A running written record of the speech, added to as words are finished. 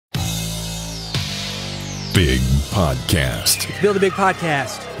Big Podcast. It's Build a Big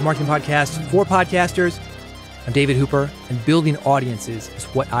Podcast, a marketing podcast for podcasters. I'm David Hooper, and building audiences is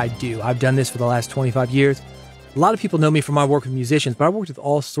what I do. I've done this for the last 25 years. A lot of people know me from my work with musicians, but I've worked with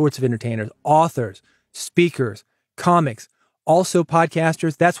all sorts of entertainers, authors, speakers, comics, also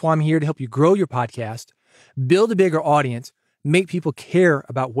podcasters. That's why I'm here to help you grow your podcast, build a bigger audience, make people care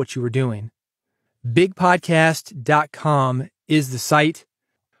about what you are doing. Bigpodcast.com is the site.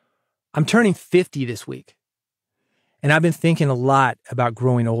 I'm turning 50 this week, and I've been thinking a lot about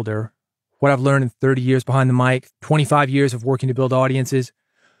growing older, what I've learned in 30 years behind the mic, 25 years of working to build audiences,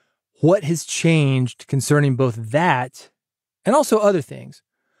 what has changed concerning both that and also other things.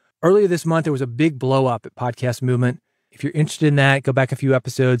 Earlier this month, there was a big blow up at Podcast Movement. If you're interested in that, go back a few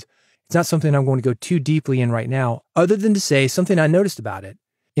episodes. It's not something I'm going to go too deeply in right now, other than to say something I noticed about it,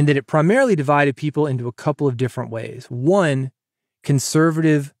 in that it primarily divided people into a couple of different ways. One,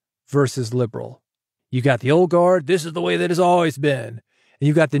 conservative versus liberal. You got the old guard, this is the way that it's always been. And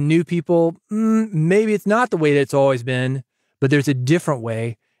you've got the new people, maybe it's not the way that it's always been, but there's a different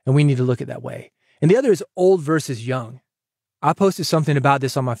way, and we need to look at that way. And the other is old versus young. I posted something about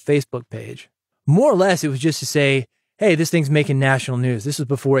this on my Facebook page. More or less, it was just to say, hey, this thing's making national news. This was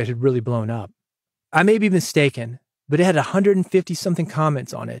before it had really blown up. I may be mistaken, but it had 150-something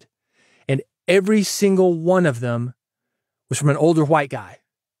comments on it, and every single one of them was from an older white guy.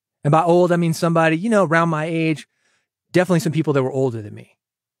 And by old, I mean somebody, around my age, definitely some people that were older than me.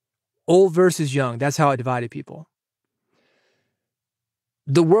 Old versus young, that's how it divided people.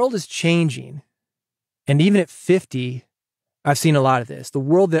 The world is changing, and even at 50, I've seen a lot of this. The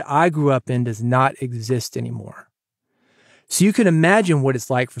world that I grew up in does not exist anymore. So you can imagine what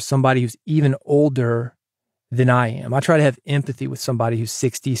it's like for somebody who's even older than I am. I try to have empathy with somebody who's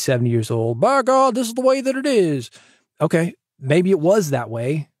 60, 70 years old. By God, this is the way that it is. Okay, maybe it was that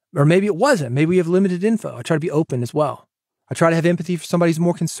way. Or maybe it wasn't. Maybe we have limited info. I try to be open as well. I try to have empathy for somebody who's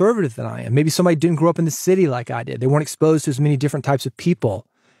more conservative than I am. Maybe somebody didn't grow up in the city like I did. They weren't exposed to as many different types of people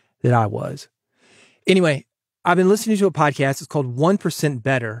that I was. Anyway, I've been listening to a podcast. It's called 1%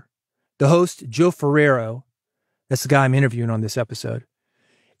 Better. The host, Joe Ferraro, that's the guy I'm interviewing on this episode.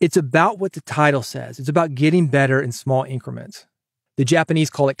 It's about what the title says. It's about getting better in small increments. The Japanese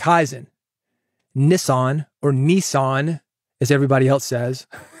call it Kaizen. Nissan, or Nissan, as everybody else says.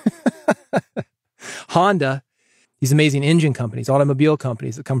 Honda, these amazing engine companies, automobile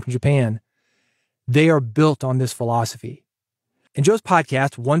companies that come from Japan, they are built on this philosophy. In Joe's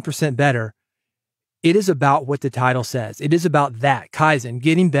podcast, 1% Better, it is about what the title says. It is about that, Kaizen,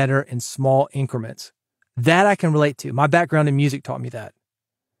 getting better in small increments. That I can relate to. My background in music taught me that.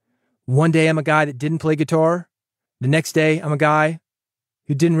 One day I'm a guy that didn't play guitar. The next day I'm a guy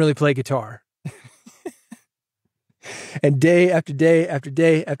who didn't really play guitar. And day after day after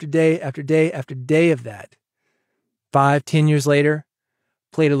day after day after day after day of that, 5, 10 years later,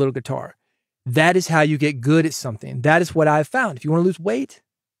 played a little guitar. That is how you get good at something. That is what I've found. If you want to lose weight,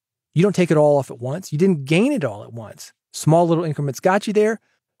 you don't take it all off at once. You didn't gain it all at once. Small little increments got you there.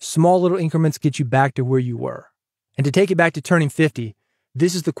 Small little increments get you back to where you were. And to take it back to turning 50,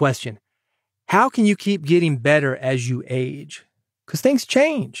 this is the question. How can you keep getting better as you age? Because things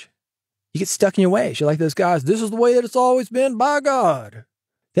change. You get stuck in your ways. You're like those guys, this is the way that it's always been, by God.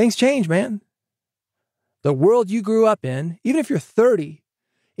 Things change, man. The world you grew up in, even if you're 30,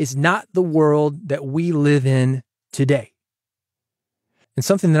 is not the world that we live in today. And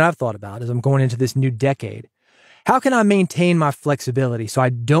something that I've thought about as I'm going into this new decade, how can I maintain my flexibility so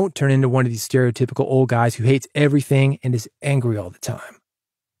I don't turn into one of these stereotypical old guys who hates everything and is angry all the time?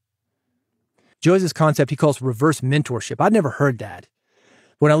 Joe has this concept he calls reverse mentorship. I'd never heard that.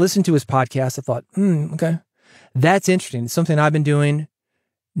 When I listened to his podcast, I thought, okay, that's interesting. It's something I've been doing,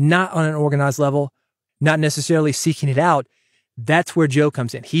 not on an organized level, not necessarily seeking it out. That's where Joe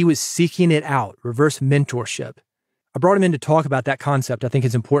comes in. He was seeking it out, reverse mentorship. I brought him in to talk about that concept. I think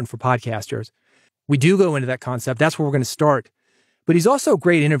it's important for podcasters. We do go into that concept. That's where we're going to start. But he's also a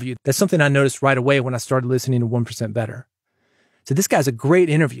great interview. That's something I noticed right away when I started listening to 1% Better. So this guy's a great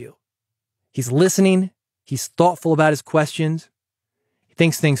interview. He's listening. He's thoughtful about his questions. He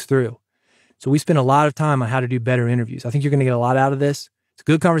thinks things through. So we spend a lot of time on how to do better interviews. I think you're going to get a lot out of this. It's a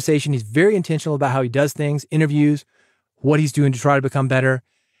good conversation. He's very intentional about how he does things, interviews, what he's doing to try to become better.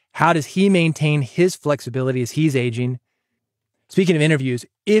 How does he maintain his flexibility as he's aging? Speaking of interviews,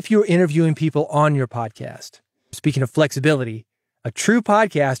 if you're interviewing people on your podcast, speaking of flexibility, a true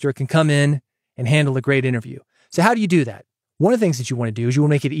podcaster can come in and handle a great interview. So how do you do that? One of the things that you want to do is you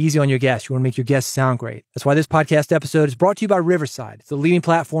want to make it easy on your guests. You want to make your guests sound great. That's why this podcast episode is brought to you by Riverside. It's the leading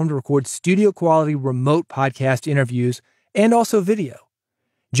platform to record studio quality remote podcast interviews and also video.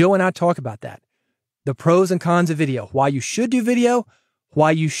 Joe and I talk about that. the pros and cons of video, why you should do video,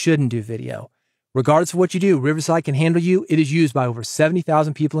 why you shouldn't do video. Regardless of what you do, Riverside can handle you. It is used by over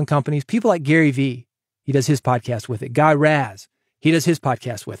 70,000 people and companies. People like Gary Vee, he does his podcast with it. Guy Raz, he does his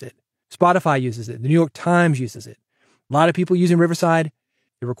podcast with it. Spotify uses it. The New York Times uses it. A lot of people using Riverside.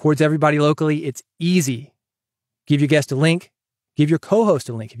 It records everybody locally. It's easy. Give your guest a link. Give your co-host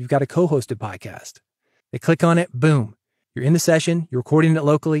a link if you've got a co-hosted podcast. They click on it, boom. You're in the session. You're recording it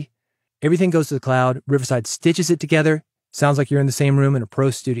locally. Everything goes to the cloud. Riverside stitches it together. Sounds like you're in the same room in a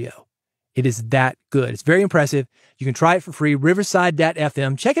pro studio. It is that good. It's very impressive. You can try it for free.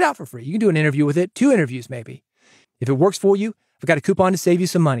 Riverside.fm. Check it out for free. You can do an interview with it. 2 interviews maybe. If it works for you, I've got a coupon to save you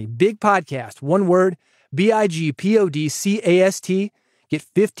some money. Big Podcast, one word, BIGPODCAST. Get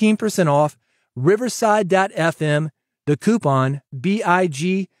 15% off. Riverside.fm. The coupon,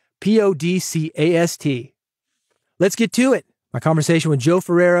 BIGPODCAST. Let's get to it. My conversation with Joe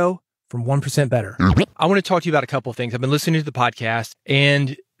Ferraro from 1% Better. I want to talk to you about a couple of things. I've been listening to the podcast,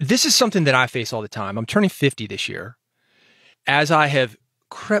 and this is something that I face all the time. I'm turning 50 this year. As I have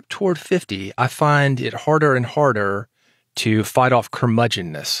crept toward 50, I find it harder and harder to fight off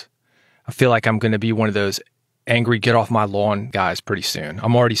curmudgeonness. I feel like I'm going to be one of those angry, get off my lawn guys pretty soon.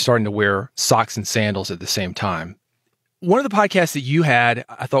 I'm already starting to wear socks and sandals at the same time. One of the podcasts that you had,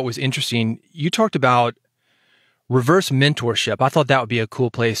 I thought was interesting. You talked about reverse mentorship. I thought that would be a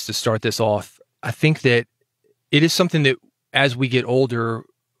cool place to start this off. I think that it is something that as we get older,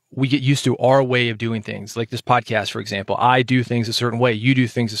 we get used to our way of doing things. Like this podcast, for example, I do things a certain way. You do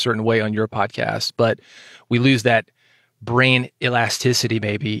things a certain way on your podcast, but we lose that brain elasticity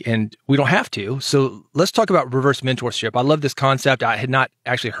maybe, and we don't have to. So let's talk about reverse mentorship. I love this concept. I had not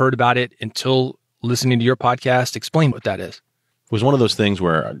actually heard about it until listening to your podcast. Explain what that is. It was one of those things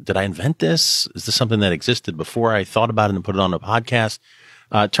where, did I invent this? Is this something that existed before I thought about it and put it on a podcast?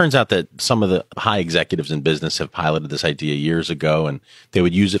 It turns out that some of the high executives in business have piloted this idea years ago, and they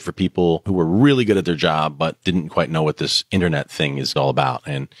would use it for people who were really good at their job, but didn't quite know what this internet thing is all about.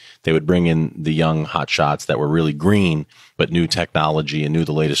 And they would bring in the young hot shots that were really green, but knew technology and knew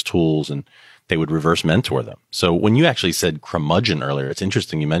the latest tools, and they would reverse mentor them. So when you actually said curmudgeon earlier, it's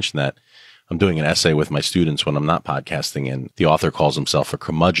interesting you mentioned that. I'm doing an essay with my students when I'm not podcasting, and the author calls himself a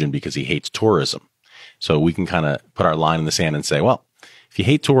curmudgeon because he hates tourism. So we can kind of put our line in the sand and say, well, if you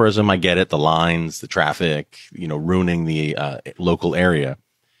hate tourism, I get it, the lines, the traffic, ruining the local area.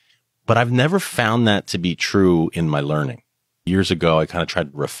 But I've never found that to be true in my learning. Years ago, I kind of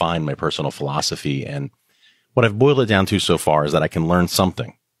tried to refine my personal philosophy, and what I've boiled it down to so far is that I can learn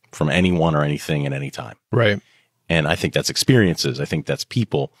something from anyone or anything at any time. Right. And I think that's experiences. I think that's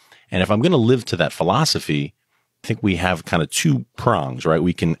people. And if I'm going to live to that philosophy, I think we have kind of 2 prongs, right?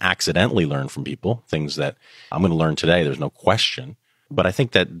 We can accidentally learn from people, things that I'm going to learn today. There's no question. But I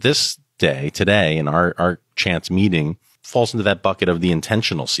think that this day, today, in our chance meeting falls into that bucket of the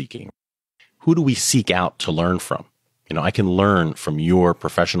intentional seeking. Who do we seek out to learn from? I can learn from your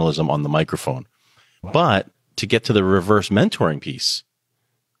professionalism on the microphone. But to get to the reverse mentoring piece,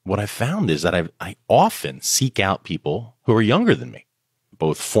 what I've found is that I often seek out people who are younger than me,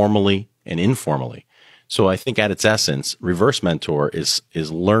 both formally and informally. So I think at its essence, reverse mentor is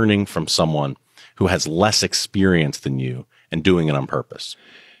learning from someone who has less experience than you and doing it on purpose.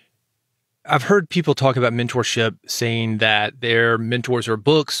 I've heard people talk about mentorship saying that their mentors are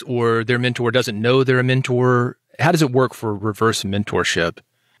books or their mentor doesn't know they're a mentor. How does it work for reverse mentorship?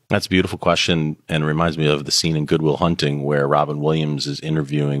 That's a beautiful question, and reminds me of the scene in Good Will Hunting where Robin Williams is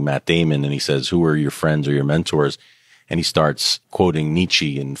interviewing Matt Damon, and he says, who are your friends or your mentors? And he starts quoting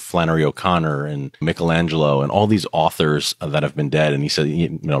Nietzsche and Flannery O'Connor and Michelangelo and all these authors that have been dead. And he said,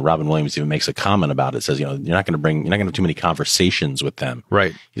 Robin Williams even makes a comment about it. Says, you're not going to have too many conversations with them.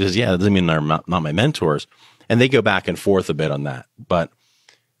 Right. He says, yeah, that doesn't mean they're not my mentors. And they go back and forth a bit on that. But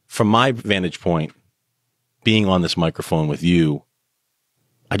from my vantage point, being on this microphone with you,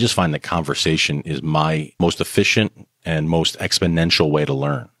 I just find that conversation is my most efficient and most exponential way to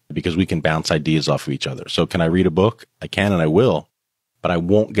learn, because we can bounce ideas off of each other. So can I read a book? I can and I will, but I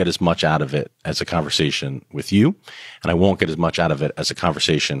won't get as much out of it as a conversation with you. And I won't get as much out of it as a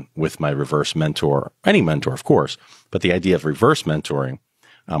conversation with my reverse mentor, any mentor, of course. But the idea of reverse mentoring,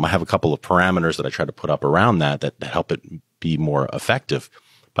 I have a couple of parameters that I try to put up around that help it be more effective.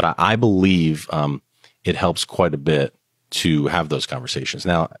 But I believe it helps quite a bit to have those conversations.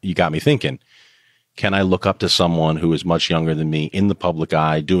 Now, you got me thinking, can I look up to someone who is much younger than me in the public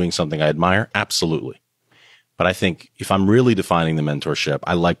eye doing something I admire? Absolutely. But I think if I'm really defining the mentorship,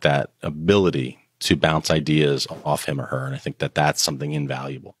 I like that ability to bounce ideas off him or her. And I think that that's something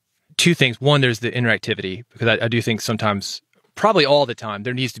invaluable. 2 things. One, there's the interactivity, because I do think sometimes probably all the time,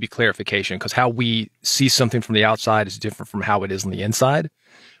 there needs to be clarification, because how we see something from the outside is different from how it is on the inside.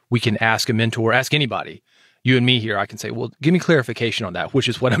 We can ask a mentor, ask anybody, you and me here. I can say, well, give me clarification on that, which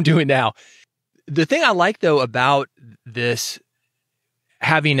is what I'm doing now. The thing I like, though, about this,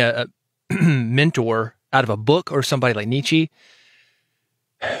 having a mentor out of a book or somebody like Nietzsche,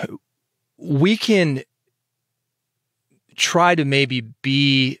 we can try to maybe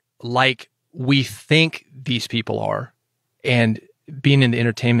be like we think these people are. And being in the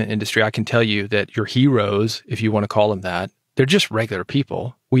entertainment industry, I can tell you that your heroes, if you want to call them that, they're just regular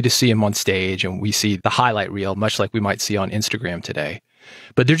people. We just see them on stage and we see the highlight reel, much like we might see on Instagram today.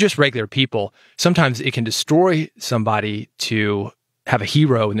 But they're just regular people. Sometimes it can destroy somebody to have a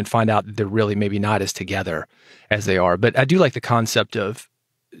hero and then find out that they're really maybe not as together as they are. But I do like the concept of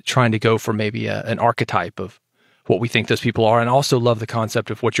trying to go for maybe an archetype of what we think those people are. And I also love the concept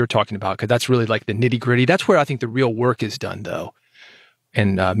of what you're talking about, because that's really like the nitty gritty. That's where I think the real work is done, though.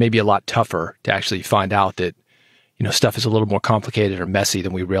 And maybe a lot tougher to actually find out that, you know, stuff is a little more complicated or messy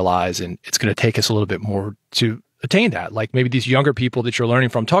than we realize. And it's going to take us a little bit more to attain that. Like maybe these younger people that you're learning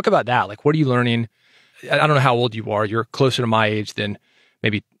from, talk about that. Like, what are you learning? I don't know how old you are. You're closer to my age than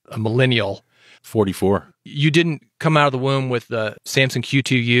maybe a millennial. 44. You didn't come out of the womb with the Samsung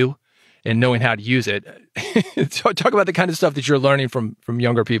Q2U and knowing how to use it. Talk about the kind of stuff that you're learning from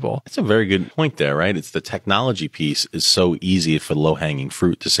younger people. That's a very good point there, right? It's the technology piece is so easy for low-hanging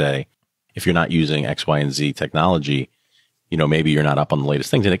fruit to say, if you're not using X, Y, and Z technology, you know, maybe you're not up on the latest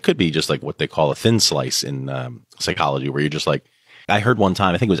things. And it could be just like what they call a thin slice in psychology, where you're just like, I heard one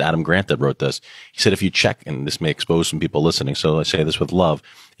time, I think it was Adam Grant that wrote this. He said, if you check, and this may expose some people listening, so I say this with love,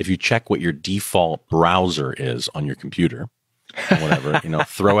 if you check what your default browser is on your computer, whatever, you know,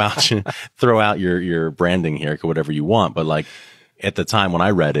 throw out your branding here, whatever you want. But like at the time when I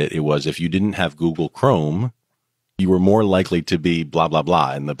read it, it was, if you didn't have Google Chrome, you were more likely to be blah, blah,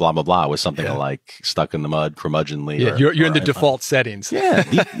 blah. And the blah, blah, blah was something like stuck in the mud, curmudgeonly. Yeah, you're in the default settings. Yeah,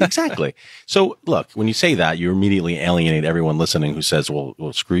 exactly. So look, when you say that, you immediately alienate everyone listening who says, well,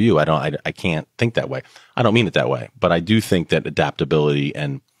 screw you. I can't think that way. I don't mean it that way. But I do think that adaptability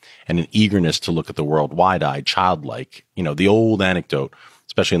and an eagerness to look at the world wide-eyed, childlike, you know, the old anecdote,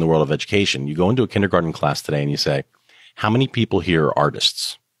 especially in the world of education. You go into a kindergarten class today and you say, how many people here are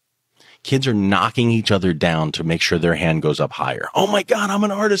artists? Kids are knocking each other down to make sure their hand goes up higher. Oh my God, I'm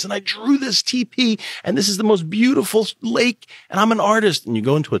an artist and I drew this TP and this is the most beautiful lake and I'm an artist. And you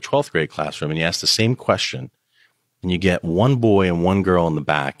go into a 12th grade classroom and you ask the same question and you get one boy and one girl in the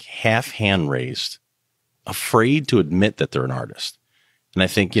back, half hand raised, afraid to admit that they're an artist. And I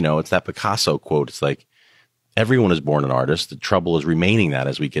think, you know, it's that Picasso quote. It's like, everyone is born an artist. The trouble is remaining that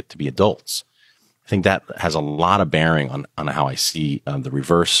as we get to be adults. I think that has a lot of bearing on how I see the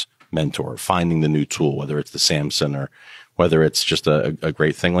reverse mentor, finding the new tool, whether it's the Samson or whether it's just a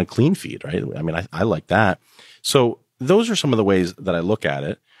great thing like Clean Feed, right? I mean, I like that. So those are some of the ways that I look at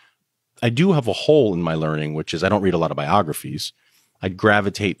it. I do have a hole in my learning, which is I don't read a lot of biographies. I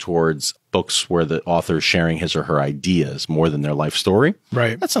gravitate towards books where the author is sharing his or her ideas more than their life story.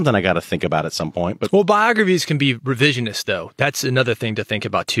 Right. That's something I got to think about at some point. But well, biographies can be revisionist, though. That's another thing to think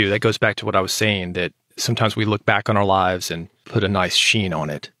about, too. That goes back to what I was saying, that sometimes we look back on our lives and put a nice sheen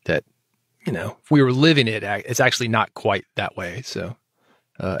on it that, you know, if we were living it, it's actually not quite that way. So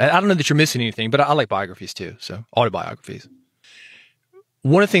I don't know that you're missing anything, but I like biographies, too. So autobiographies.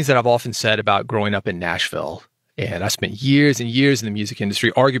 One of the things that I've often said about growing up in Nashville, and I spent years and years in the music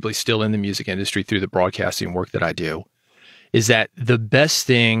industry, arguably still in the music industry through the broadcasting work that I do, is that the best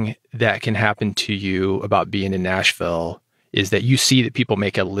thing that can happen to you about being in Nashville is that you see that people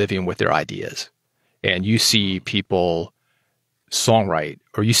make a living with their ideas, and you see people songwrite,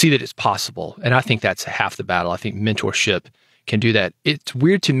 or you see that it's possible. And I think that's half the battle. I think mentorship can do that. It's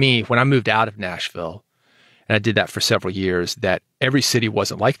weird to me when I moved out of Nashville, and I did that for several years, that every city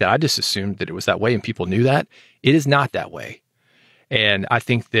wasn't like that. I just assumed that it was that way and people knew that. It is not that way. And I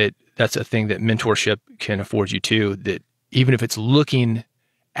think that that's a thing that mentorship can afford you too, that even if it's looking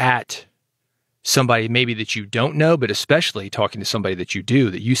at somebody maybe that you don't know, but especially talking to somebody that you do,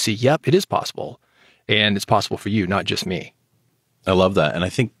 that you see, yep, it is possible. And it's possible for you, not just me. I love that. And I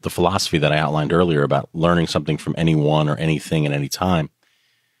think the philosophy that I outlined earlier about learning something from anyone or anything at any time,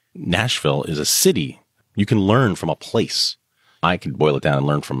 Nashville is a city. You can learn from a place. I could boil it down and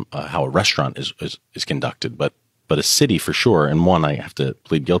learn from how a restaurant is conducted, but a city for sure. And one, I have to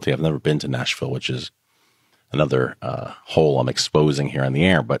plead guilty. I've never been to Nashville, which is another hole I'm exposing here on the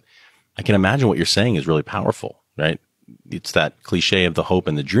air. But I can imagine what you're saying is really powerful, right? It's that cliche of the hope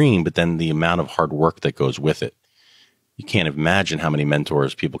and the dream, but then the amount of hard work that goes with it. You can't imagine how many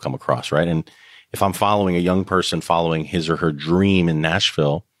mentors people come across, right? And if I'm following a young person following his or her dream in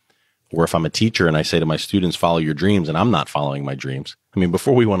Nashville, or if I'm a teacher and I say to my students, follow your dreams, and I'm not following my dreams. I mean,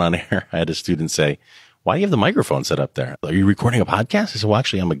 before we went on air, I had a student say, why do you have the microphone set up there? Are you recording a podcast? I said, well,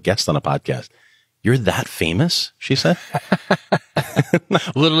 actually, I'm a guest on a podcast. You're that famous? She said.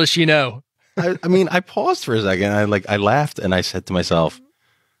 Little does she know. I mean, I paused for a second. I laughed and I said to myself,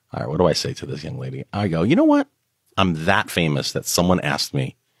 all right, what do I say to this young lady? I go, you know what? I'm that famous that someone asked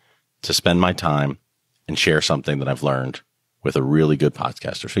me to spend my time and share something that I've learned with a really good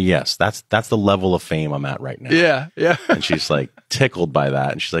podcaster. So yes, that's the level of fame I'm at right now. Yeah, yeah. And she's like tickled by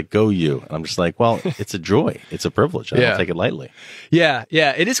that. And she's like, go you. And I'm just like, well, it's a joy. It's a privilege. I don't take it lightly. Yeah,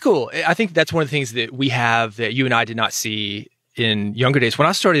 yeah. It is cool. I think that's one of the things that we have that you and I did not see in younger days. When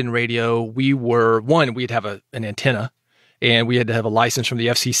I started in radio, we'd have an antenna, and we had to have a license from the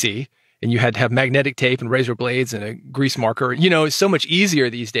FCC. And you had to have magnetic tape and razor blades and a grease marker. You know, it's so much easier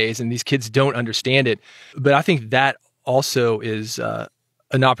these days, and these kids don't understand it. But I think that also is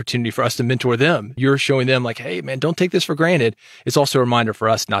an opportunity for us to mentor them. You're showing them like, hey, man, don't take this for granted. It's also a reminder for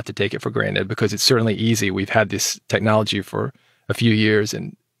us not to take it for granted, because it's certainly easy. We've had this technology for a few years.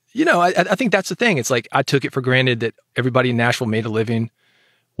 And, you know, I think that's the thing. It's like I took it for granted that everybody in Nashville made a living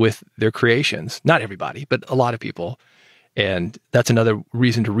with their creations. Not everybody, but a lot of people. And that's another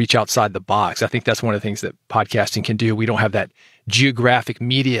reason to reach outside the box. I think that's one of the things that podcasting can do. We don't have that geographic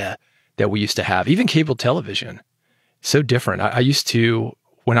media that we used to have, even cable television. So different. I used to,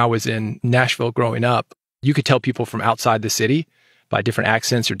 when I was in Nashville growing up, you could tell people from outside the city by different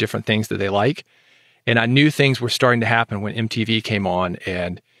accents or different things that they like. And I knew things were starting to happen when MTV came on,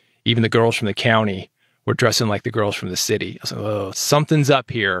 and even the girls from the county were dressing like the girls from the city. I was like, oh, something's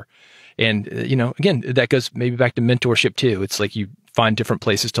up here. And, you know, again, that goes maybe back to mentorship too. It's like you find different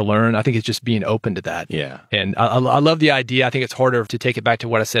places to learn. I think it's just being open to that. Yeah. And I love the idea. I think it's harder to take it back to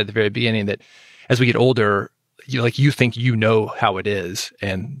what I said at the very beginning, that as we get older, you think you know how it is,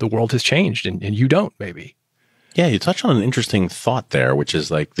 and the world has changed, and you don't, maybe. Yeah, you touched on an interesting thought there, which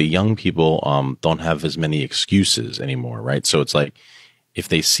is like the young people don't have as many excuses anymore, right? So it's like if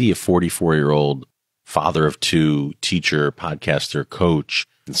they see a 44-year-old father of two, teacher, podcaster, coach,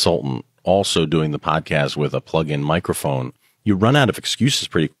 consultant, also doing the podcast with a plug-in microphone, you run out of excuses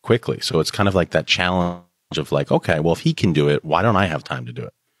pretty quickly. So it's kind of like that challenge of like, okay, well, if he can do it, why don't I have time to do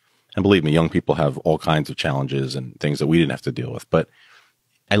it? And believe me, young people have all kinds of challenges and things that we didn't have to deal with. But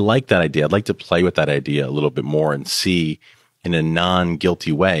I like that idea. I'd like to play with that idea a little bit more and see in a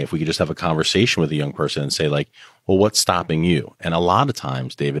non-guilty way if we could just have a conversation with a young person and say like, well, what's stopping you? And a lot of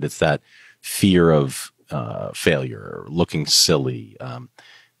times, David, it's that fear of failure, or looking silly.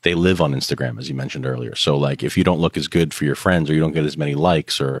 They live on Instagram, as you mentioned earlier. So like if you don't look as good for your friends, or you don't get as many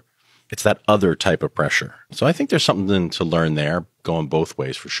likes, or it's that other type of pressure. So I think there's something to learn there, going both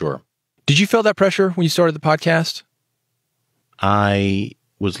ways for sure. Did you feel that pressure when you started the podcast? I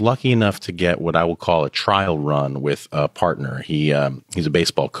was lucky enough to get what I will call a trial run with a partner. He's a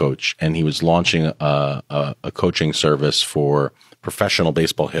baseball coach, and he was launching a coaching service for professional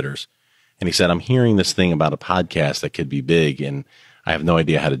baseball hitters. And he said, I'm hearing this thing about a podcast that could be big, and I have no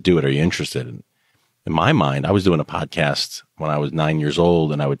idea how to do it. Are you interested? And in my mind, I was doing a podcast when I was 9 years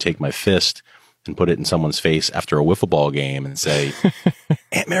old, and I would take my fist and put it in someone's face after a wiffle ball game and say,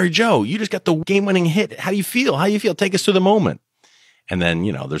 Aunt Mary Jo, you just got the game-winning hit. How do you feel? How do you feel? Take us to the moment. And then,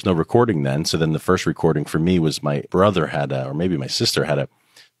 you know, there's no recording then. So then the first recording for me was my brother had or maybe my sister had a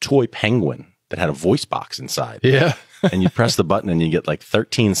toy penguin that had a voice box inside. Yeah. And you press the button and you get like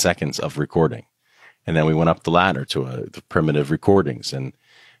 13 seconds of recording. And then we went up the ladder to the primitive recordings. And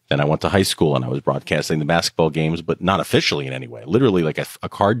then I went to high school and I was broadcasting the basketball games, but not officially in any way, literally like a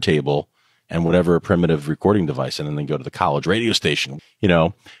card table and whatever primitive recording device. And then go to the college radio station, you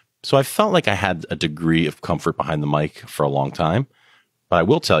know. So I felt like I had a degree of comfort behind the mic for a long time. But I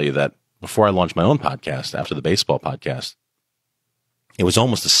will tell you that before I launched my own podcast, after the baseball podcast, it was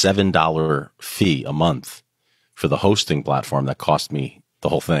almost a $7 fee a month for the hosting platform that cost me the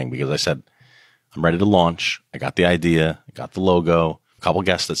whole thing, because I said, I'm ready to launch. I got the idea. I got the logo, a couple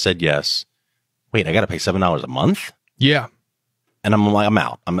guests that said yes. Wait, I got to pay $7 a month? Yeah. And I'm like, I'm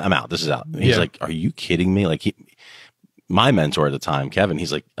out. I'm out. This is out. And he's like, are you kidding me? Like my mentor at the time, Kevin,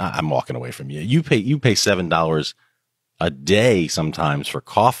 he's like, I'm walking away from you. You pay $7 a day sometimes for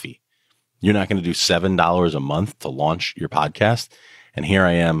coffee. You're not going to do $7 a month to launch your podcast. And here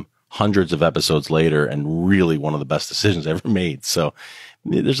I am hundreds of episodes later, and really one of the best decisions I ever made. So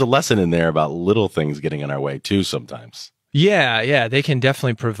there's a lesson in there about little things getting in our way too sometimes. Yeah. They can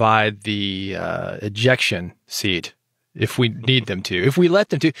definitely provide the ejection seat if we need them to, if we let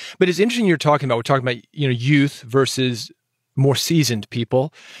them to. But it's interesting we're talking about, youth versus more seasoned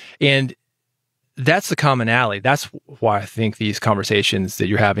people. And that's the commonality. That's why I think these conversations that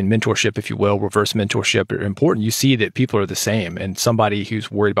you're having, mentorship, if you will, reverse mentorship, are important. You see that people are the same. And somebody who's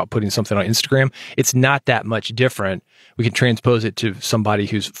worried about putting something on Instagram, it's not that much different. We can transpose it to somebody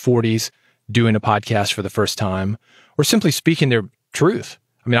who's 40s doing a podcast for the first time, or simply speaking their truth.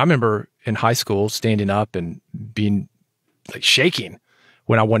 I mean, I remember in high school standing up and being like shaking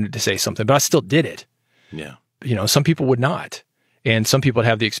when I wanted to say something, but I still did it. Yeah. You know, some people would not. And some people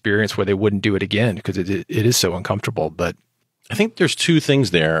have the experience where they wouldn't do it again because it is so uncomfortable. But I think there's two things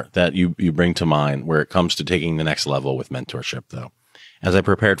there that you bring to mind where it comes to taking the next level with mentorship, though. As I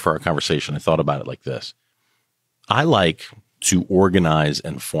prepared for our conversation, I thought about it like this. I like to organize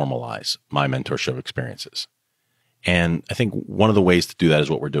and formalize my mentorship experiences. And I think one of the ways to do that is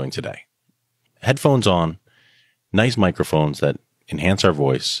what we're doing today. Headphones on, nice microphones that enhance our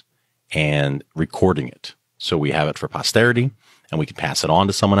voice, and recording it. So we have it for posterity, and we can pass it on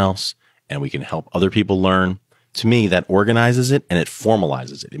to someone else, and we can help other people learn. To me, that organizes it and it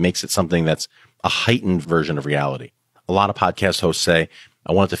formalizes it. It makes it something that's a heightened version of reality. A lot of podcast hosts say,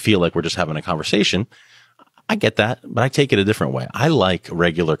 I want it to feel like we're just having a conversation. I get that, but I take it a different way. I like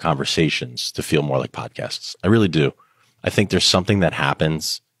regular conversations to feel more like podcasts. I really do. I think there's something that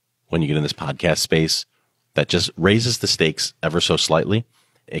happens when you get in this podcast space that just raises the stakes ever so slightly.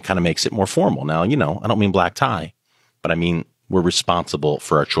 It kind of makes it more formal. Now, you know, I don't mean black tie, but I mean, we're responsible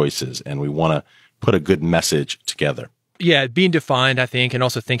for our choices and we want to put a good message together. yeah, being defined, I think, and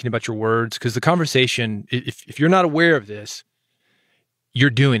also thinking about your words, because the conversation, if you're not aware of this, you're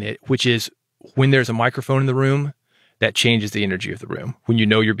doing it, which is when there's a microphone in the room, that changes the energy of the room. When you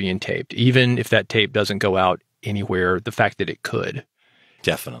know you're being taped, even if that tape doesn't go out anywhere, the fact that it could.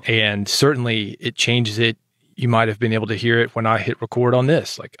 Definitely. And certainly it changes it. You might have been able to hear it when I hit record on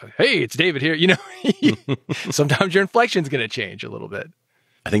this. Like, hey, it's David here. You know, sometimes your inflection's going to change a little bit.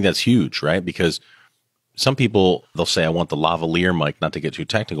 I think that's huge, right? Because some people, they'll say, I want the lavalier mic, not to get too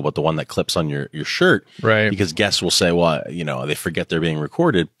technical, but the one that clips on your shirt. Right. Because guests will say, well, you know, they forget they're being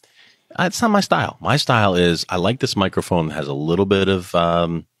recorded. It's not my style. My style is I like this microphone that has a little bit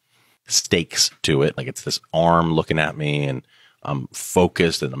of stakes to it. Like it's this arm looking at me and I'm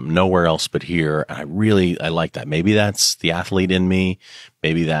focused and I'm nowhere else but here. And I like that. Maybe that's the athlete in me.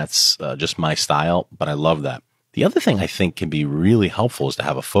 Maybe that's just my style, but I love that. The other thing I think can be really helpful is to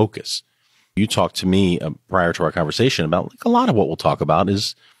have a focus. You talked to me prior to our conversation about like a lot of what we'll talk about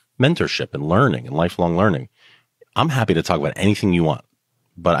is mentorship and learning and lifelong learning. I'm happy to talk about anything you want,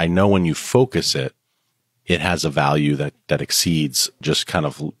 but I know when you focus it, it has a value that exceeds just kind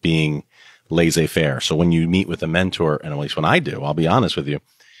of being laissez-faire. So when you meet with a mentor, and at least when I do, I'll be honest with you,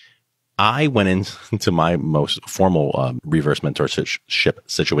 I went into my most formal reverse mentorship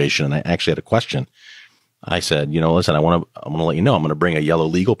situation, and I actually had a question. I said, listen, I'm going to let you know, I'm going to bring a yellow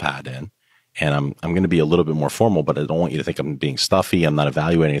legal pad in, and I'm going to be a little bit more formal, but I don't want you to think I'm being stuffy. I'm not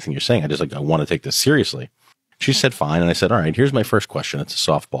evaluating anything you're saying. I want to take this seriously. She said, fine. And I said, all right, here's my first question. It's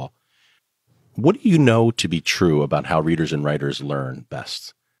a softball. What do you know to be true about how readers and writers learn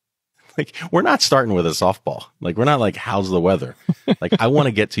best? Like, we're not starting with a softball. Like, we're not like, how's the weather? Like, I want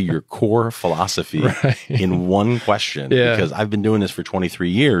to get to your core philosophy in one question, because I've been doing this for 23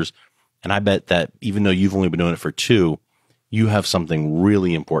 years. And I bet that even though you've only been doing it for 2, you have something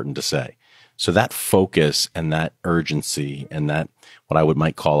really important to say. So that focus and that urgency and that what I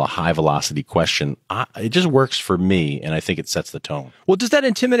might call a high velocity question, it just works for me. And I think it sets the tone. Well, does that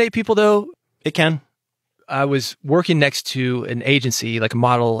intimidate people though? It can. I was working next to an agency, like a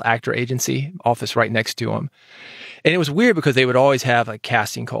model actor agency, office right next to them. And it was weird because they would always have like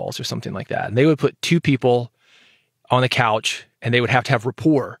casting calls or something like that. And they would put 2 people on the couch and they would have to have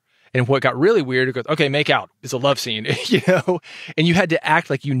rapport. And what got really weird, it goes, okay, make out. It's a love scene, and you had to act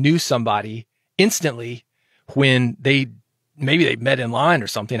like you knew somebody instantly when maybe they met in line or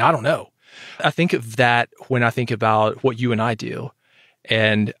something. I don't know. I think of that when I think about what you and I do.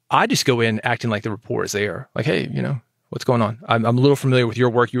 And I just go in acting like the rapport is there. Like, hey, what's going on? I'm a little familiar with your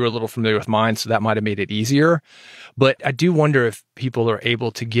work. You were a little familiar with mine. So that might've made it easier. But I do wonder if people are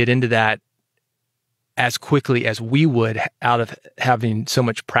able to get into that as quickly as we would out of having so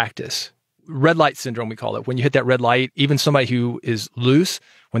much practice. Red light syndrome, we call it. When you hit that red light, even somebody who is loose,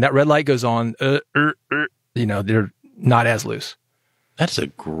 when that red light goes on, they're not as loose. That's a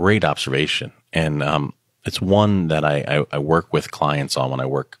great observation. And it's one that I work with clients on when I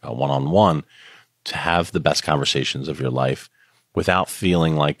work one-on-one, to have the best conversations of your life without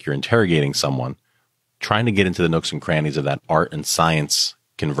feeling like you're interrogating someone, trying to get into the nooks and crannies of that art and science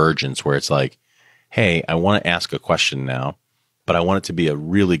convergence where it's like, hey, I want to ask a question now, but I want it to be a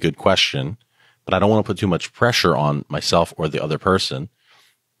really good question, but I don't want to put too much pressure on myself or the other person.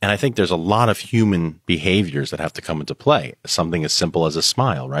 And I think there's a lot of human behaviors that have to come into play. Something as simple as a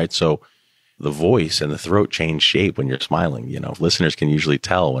smile, right? So the voice and the throat change shape when you're smiling. You know, listeners can usually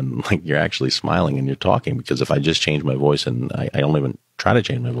tell when like you're actually smiling and you're talking, because if I just change my voice and I don't even try to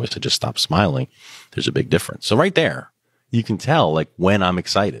change my voice, I just stop smiling, there's a big difference. So right there, you can tell like when I'm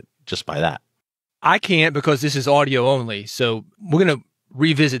excited just by that. I can't because this is audio only. So we're going to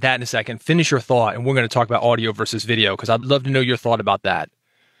revisit that in a second. Finish your thought, and we're going to talk about audio versus video, because I'd love to know your thought about that.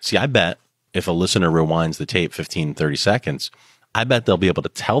 See, I bet if a listener rewinds the tape 15, 30 seconds, I bet they'll be able to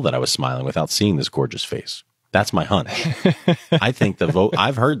tell that I was smiling without seeing this gorgeous face. That's my hunch. I think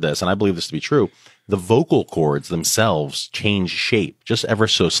I've heard this, and I believe this to be true. The vocal cords themselves change shape just ever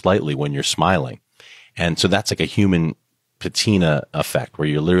so slightly when you're smiling. And so that's like a human patina effect where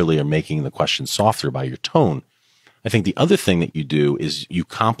you literally are making the question softer by your tone. I think the other thing that you do is you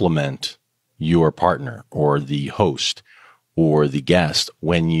compliment your partner or the host or the guest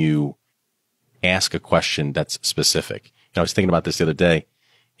when you ask a question that's specific. You know, I was thinking about this the other day.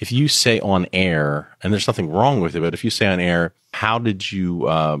 If you say on air, and there's nothing wrong with it, but if you say on air, how did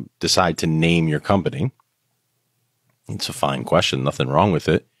you decide to name your company? It's a fine question, nothing wrong with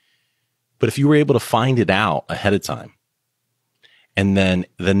it. But if you were able to find it out ahead of time, and then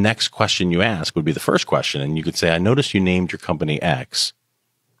the next question you ask would be the first question, and you could say, I noticed you named your company X.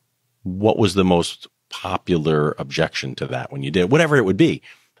 What was the most popular objection to that when you did? Whatever it would be.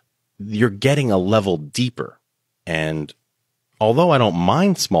 You're getting a level deeper. And although I don't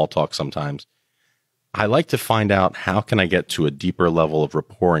mind small talk sometimes, I like to find out how can I get to a deeper level of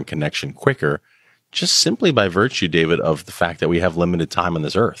rapport and connection quicker, just simply by virtue, David, of the fact that we have limited time on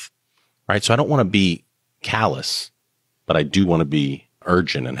this earth, right? So I don't want to be callous, but I do want to be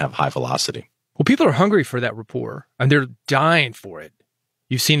urgent and have high velocity. Well, people are hungry for that rapport, and they're dying for it.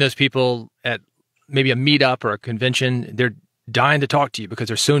 You've seen those people at maybe a meetup or a convention. They're dying to talk to you because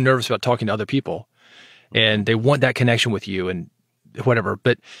they're so nervous about talking to other people, and they want that connection with you and whatever.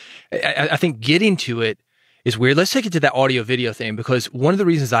 But I think getting to it is weird. Let's take it to that audio video thing, because one of the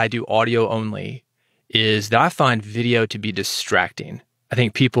reasons I do audio only is that I find video to be distracting. I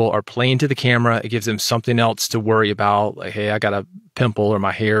think people are playing to the camera. It gives them something else to worry about. Like, hey, I got a pimple, or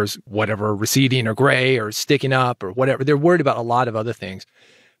my hair's whatever, receding or gray or sticking up or whatever. They're worried about a lot of other things.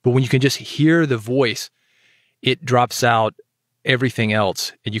 But when you can just hear the voice, it drops out everything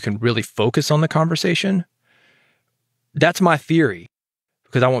else and you can really focus on the conversation. That's my theory,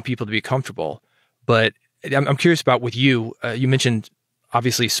 because I want people to be comfortable. But I'm curious about with you. You mentioned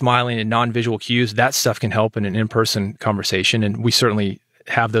obviously smiling and non-visual cues. That stuff can help in an in-person conversation. And we certainly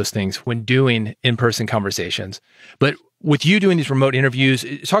have those things when doing in-person conversations. But with you doing these remote interviews,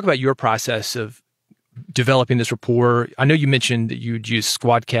 talk about your process of developing this rapport. I know you mentioned that you'd used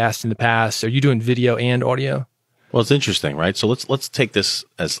Squadcast in the past. Are you doing video and audio? Well, it's interesting, right? So let's take this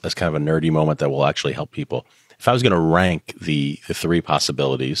as kind of a nerdy moment that will actually help people. If I was going to rank the three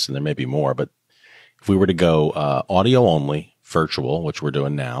possibilities, and there may be more, but if we were to go audio only, virtual, which we're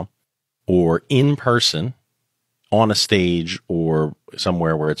doing now, or in person on a stage or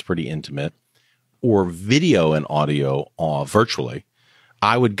somewhere where it's pretty intimate, or video and audio virtually,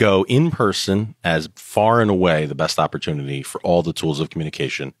 I would go in person as far and away the best opportunity for all the tools of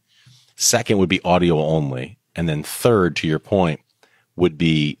communication. Second would be audio only. And then third, to your point, would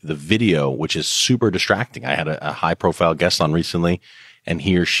be the video, which is super distracting. I had a high profile guest on recently, and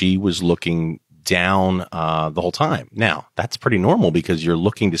he or she was looking down the whole time. Now, that's pretty normal because you're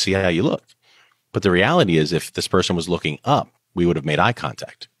looking to see how you looked. But the reality is, if this person was looking up, we would have made eye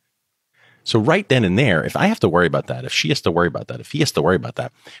contact. So right then and there, if I have to worry about that, if she has to worry about that, if he has to worry about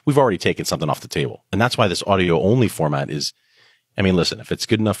that, we've already taken something off the table. And that's why this audio only format is, I mean, listen, if it's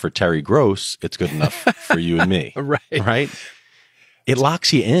good enough for Terry Gross, it's good enough for you and me. Right? It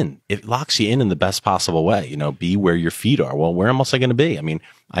locks you in. It locks you in the best possible way. You know, be where your feet are. Well, where else am I going to be? I mean,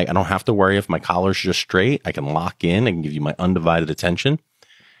 I don't have to worry if my collar's just straight. I can lock in. I can give you my undivided attention.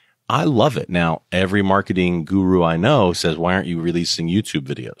 I love it. Now, every marketing guru I know says, why aren't you releasing YouTube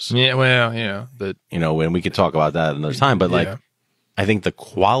videos? Yeah, well, yeah. But, you know, and we could talk about that another time. But like, I think the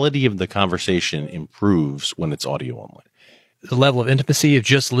quality of the conversation improves when it's audio only. The level of intimacy of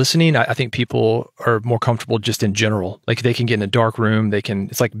just listening, I think people are more comfortable just in general. Like they can get in a dark room.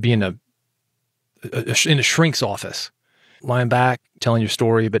 It's like being in a shrink's office, lying back, telling your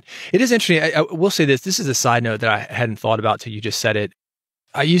story. But it is interesting. I will say this. This is a side note that I hadn't thought about till you just said it.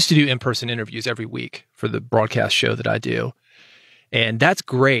 I used to do in-person interviews every week for the broadcast show that I do. And that's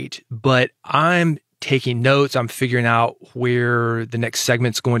great. But I'm taking notes. I'm figuring out where the next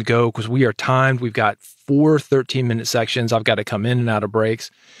segment's going to go because we are timed. We've got 4 13-minute sections. I've got to come in and out of breaks.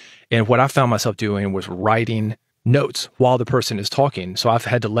 And what I found myself doing was writing notes while the person is talking. So I've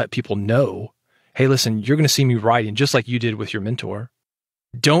had to let people know, hey, listen, you're going to see me writing just like you did with your mentor.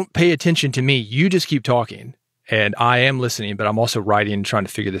 Don't pay attention to me. You just keep talking. And I am listening, but I'm also writing and trying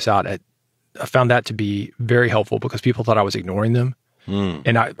to figure this out. I found that to be very helpful because people thought I was ignoring them.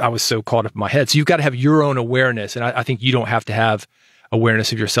 And I was so caught up in my head. So you've got to have your own awareness. And I think you don't have to have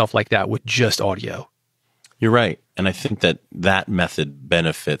awareness of yourself like that with just audio. You're right. And I think that that method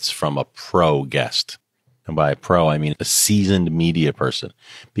benefits from a pro guest. And by pro, I mean a seasoned media person,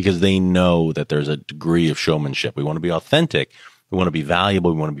 because they know that there's a degree of showmanship. We want to be authentic. We want to be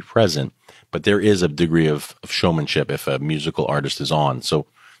valuable. We want to be present. But there is a degree of showmanship if a musical artist is on. So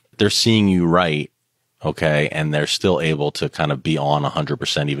they're seeing you write, okay, and they're still able to kind of be on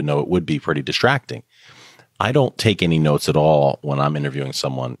 100%, even though it would be pretty distracting. I don't take any notes at all when I'm interviewing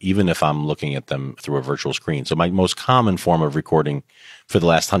someone, even if I'm looking at them through a virtual screen. So my most common form of recording for the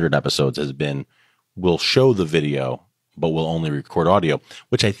last 100 episodes has been, we'll show the video, but we'll only record audio,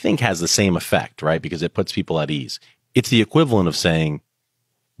 which I think has the same effect, right? Because it puts people at ease. It's the equivalent of saying,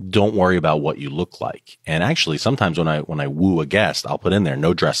 don't worry about what you look like. And actually, sometimes when I woo a guest, I'll put in there,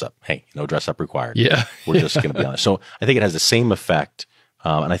 no dress up. Hey, no dress up required. Yeah. We're just going to be honest. So I think it has the same effect.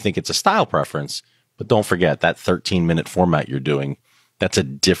 And I think it's a style preference, but don't forget that 13-minute format you're doing, that's a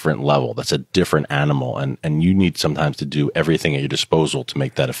different level. That's a different animal. And you need sometimes to do everything at your disposal to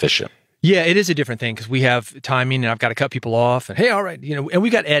make that efficient. Yeah, it is a different thing because we have timing and I've got to cut people off and, hey, all right, and we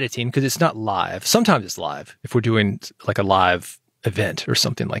got editing because it's not live. Sometimes it's live if we're doing like a live event or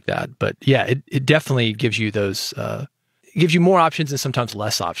something like that. But yeah, it definitely gives you those, gives you more options and sometimes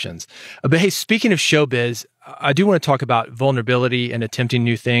less options. But hey, speaking of showbiz, I do want to talk about vulnerability and attempting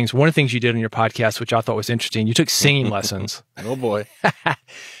new things. One of the things you did on your podcast, which I thought was interesting, you took singing lessons. Oh boy.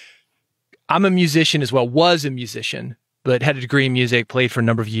 I'm a musician as well, was a musician, but had a degree in music, played for a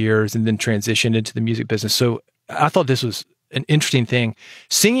number of years, and then transitioned into the music business. So I thought this was an interesting thing.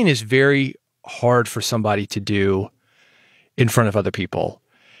 Singing is very hard for somebody to do in front of other people.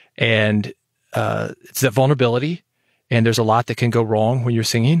 And it's that vulnerability. And there's a lot that can go wrong when you're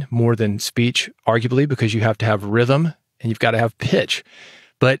singing, more than speech, arguably, because you have to have rhythm and you've got to have pitch.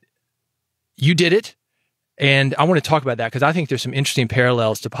 But you did it. And I want to talk about that because I think there's some interesting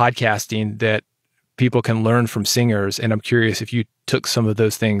parallels to podcasting that people can learn from singers. And I'm curious if you took some of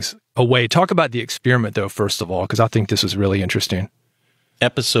those things away. Talk about the experiment, though, first of all, because I think this was really interesting.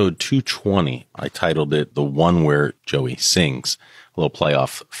 Episode 220, I titled it The One Where Joey Sings. A little play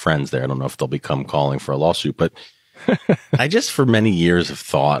off Friends there. I don't know if they'll become calling for a lawsuit, but I just for many years have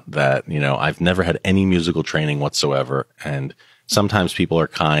thought that, I've never had any musical training whatsoever. And sometimes people are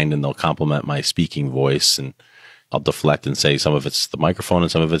kind and they'll compliment my speaking voice, and I'll deflect and say some of it's the microphone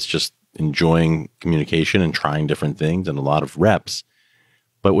and some of it's just enjoying communication and trying different things and a lot of reps.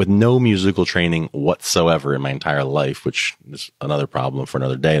 But with no musical training whatsoever in my entire life, which is another problem for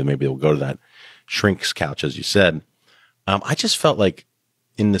another day. Maybe we'll go to that shrink's couch, as you said. I just felt like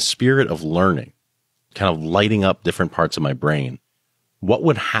in the spirit of learning, kind of lighting up different parts of my brain, what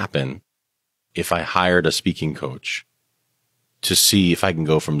would happen if I hired a speaking coach to see if I can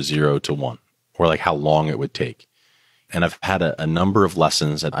go from 0 to 1, or like how long it would take. And I've had a number of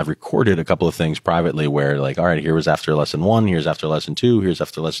lessons, and I've recorded a couple of things privately where like, all right, here was after lesson 1, here's after lesson 2, here's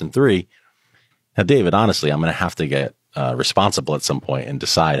after lesson 3. Now, David, honestly, I'm going to have to get responsible at some point and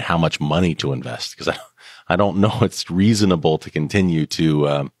decide how much money to invest, because I don't know it's reasonable to continue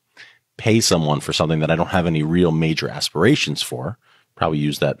to pay someone for something that I don't have any real major aspirations for. Probably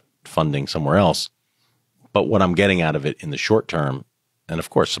use that funding somewhere else. But what I'm getting out of it in the short term, and of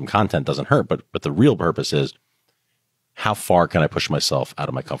course some content doesn't hurt, but the real purpose is, how far can I push myself out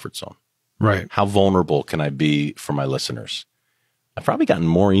of my comfort zone? Right. How vulnerable can I be for my listeners? I've probably gotten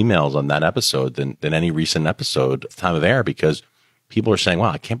more emails on that episode than any recent episode at the time of air, because people are saying,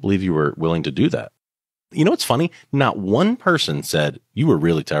 wow, I can't believe you were willing to do that. You know what's funny? Not one person said you were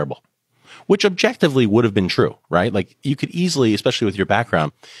really terrible, which objectively would have been true, right? Like you could easily, especially with your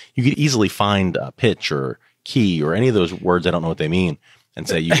background, you could easily find a pitch or key or any of those words, I don't know what they mean, and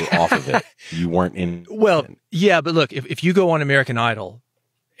say you were off of it. You weren't in. Well, yeah, but look, if you go on American Idol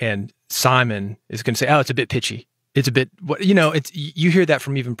and Simon is going to say, oh, it's a bit pitchy. It's a bit, you hear that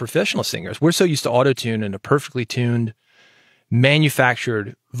from even professional singers. We're so used to auto-tune and a perfectly tuned,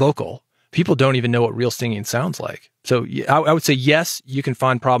 manufactured vocal. People don't even know what real singing sounds like. So I would say, yes, you can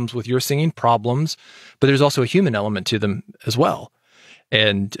find problems with your singing, problems, but there's also a human element to them as well.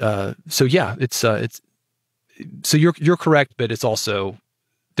 And so, yeah, so you're correct, but it's also,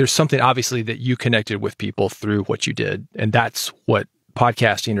 there's something obviously that you connected with people through what you did. And that's what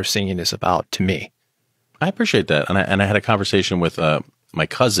podcasting or singing is about to me. I appreciate that. And I had a conversation with my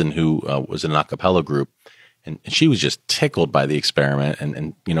cousin who was in an a cappella group. And she was just tickled by the experiment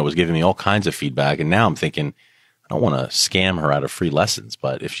and, you know, was giving me all kinds of feedback. And now I'm thinking, I don't want to scam her out of free lessons,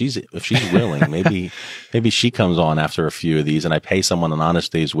 but if she's willing, maybe she comes on after a few of these and I pay someone an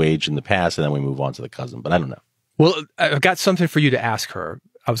honest day's wage in the past and then we move on to the cousin, but I don't know. Well, I've got something for you to ask her.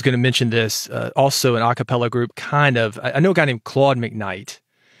 I was going to mention this, also an a cappella group, kind of. I know a guy named Claude McKnight.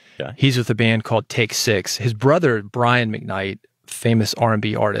 Yeah. He's with a band called Take Six. His brother, Brian McKnight, famous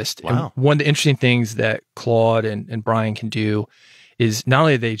R&B artist. Wow. And one of the interesting things that Claude and Brian can do is not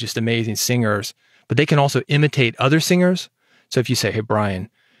only are they just amazing singers, but they can also imitate other singers. So if you say, hey, Brian,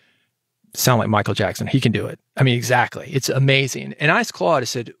 sound like Michael Jackson, he can do it. I mean, exactly. It's amazing. And I asked Claude, I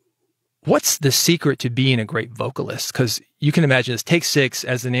said, what's the secret to being a great vocalist? Because you can imagine this. Take Six,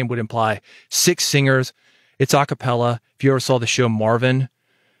 as the name would imply, 6 singers. It's a cappella. If you ever saw the show Marvin,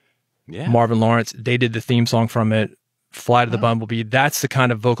 Marvin Lawrence, they did the theme song from it, Fly to the Bumblebee. That's the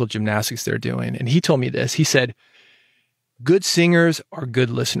kind of vocal gymnastics they're doing. And he told me this. He said, good singers are good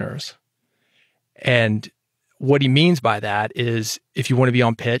listeners. And what he means by that is if you want to be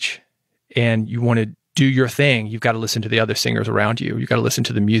on pitch and you want to do your thing, you've got to listen to the other singers around you. You've got to listen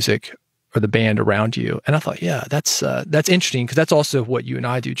to the music or the band around you. And I thought, yeah, that's interesting, because that's also what you and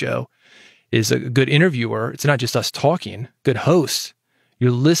I do, Joe, is a good interviewer. It's not just us talking, good hosts.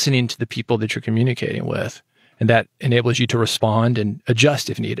 You're listening to the people that you're communicating with, and that enables you to respond and adjust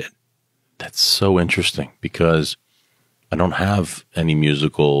if needed. That's so interesting, because I don't have any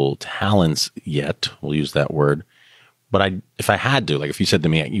musical talents yet. We'll use that word. But if I had to, like if you said to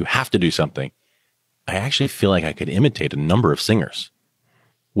me, you have to do something, I actually feel like I could imitate a number of singers,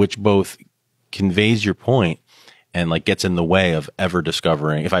 which both conveys your point and like gets in the way of ever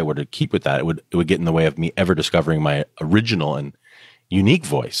discovering. If I were to keep with that, it would get in the way of me ever discovering my original and unique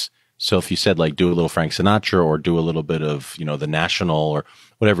voice. So if you said like do a little Frank Sinatra or do a little bit of, you know, the National or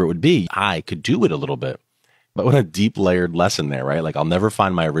whatever it would be, I could do it a little bit. But what a deep layered lesson there, right? Like I'll never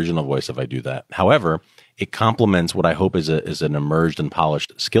find my original voice if I do that. However, it complements what I hope is an emerged and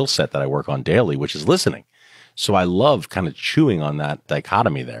polished skill set that I work on daily, which is listening. So I love kind of chewing on that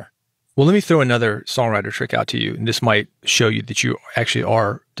dichotomy there. Well, let me throw another songwriter trick out to you, and this might show you that you actually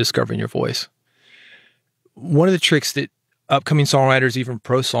are discovering your voice. One of the tricks that upcoming songwriters, even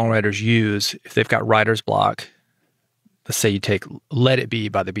pro songwriters, use if they've got writer's block, let's say you take Let It Be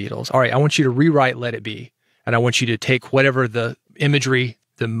by the Beatles. All right, I want you to rewrite Let It Be, and I want you to take whatever the imagery,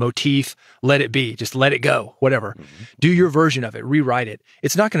 the motif, let it be, just let it go, whatever. Mm-hmm. Do your version of it, rewrite it.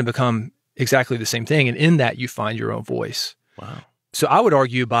 It's not going to become exactly the same thing, and in that you find your own voice. Wow. So I would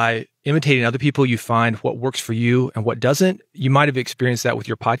argue by imitating other people, you find what works for you and what doesn't. You might have experienced that with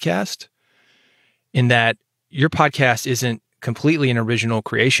your podcast, in that your podcast isn't completely an original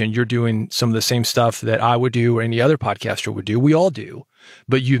creation. You're doing some of the same stuff that I would do or any other podcaster would do. We all do,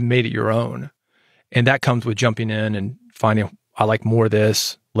 but you've made it your own. And that comes with jumping in and finding, I like more of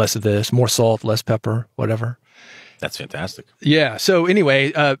this, less of this, more salt, less pepper, whatever. That's fantastic. Yeah. So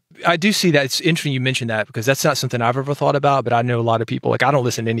anyway, I do see that. It's interesting you mentioned that, because that's not something I've ever thought about, but I know a lot of people, like I don't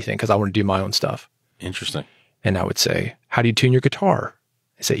listen to anything because I want to do my own stuff. Interesting. And I would say, how do you tune your guitar?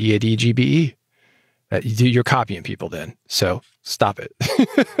 I say E-A-D-G-B-E. You're copying people then. So stop it.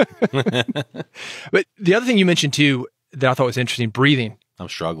 But the other thing you mentioned too, that I thought was interesting, breathing. I'm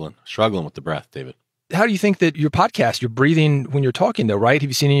struggling with the breath, David. How do you think that your podcast, you're breathing when you're talking though, right? Have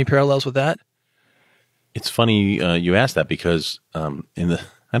you seen any parallels with that? It's funny you asked that, because I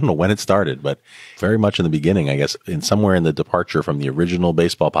don't know when it started, but very much in the beginning, I guess, somewhere in the departure from the original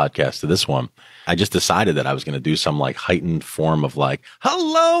baseball podcast to this one, I just decided that I was going to do some like heightened form of like,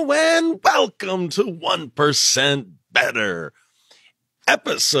 hello and welcome to 1% Better.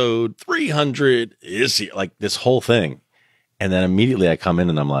 Episode 300 is here. Like this whole thing. And then immediately I come in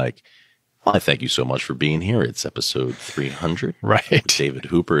and I'm like, well, I thank you so much for being here. It's episode 300. Right. David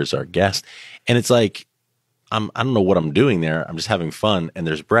Hooper is our guest. And it's like, I don't know what I'm doing there. I'm just having fun and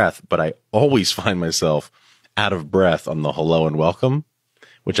there's breath, but I always find myself out of breath on the hello and welcome,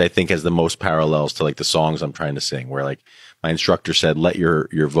 which I think has the most parallels to like the songs I'm trying to sing, where like my instructor said, let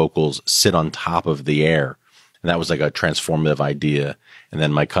your vocals sit on top of the air. And that was like a transformative idea. And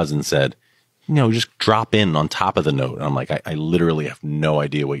then my cousin said, you know, just drop in on top of the note. And I'm like, I literally have no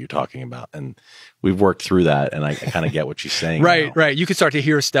idea what you're talking about. And we've worked through that, and I kind of get what she's saying. Right. You could start to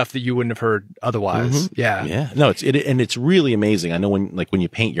hear stuff that you wouldn't have heard otherwise. Mm-hmm. Yeah. Yeah. No, it's really amazing. I know when you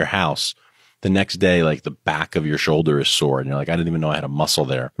paint your house, the next day, like the back of your shoulder is sore, and you're like, I didn't even know I had a muscle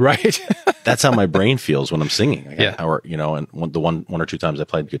there. Right. That's how my brain feels when I'm singing. Like, yeah. Or, you know, and one or two times I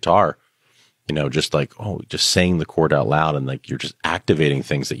played guitar, you know, just like, just saying the chord out loud, and like you're just activating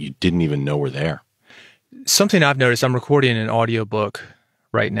things that you didn't even know were there. Something I've noticed, I'm recording an audiobook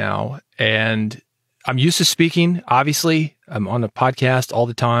right now, and I'm used to speaking. Obviously, I'm on a podcast all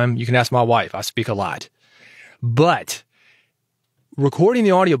the time. You can ask my wife. I speak a lot. But recording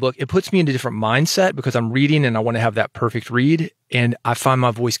the audiobook, it puts me into a different mindset because I'm reading and I want to have that perfect read. And I find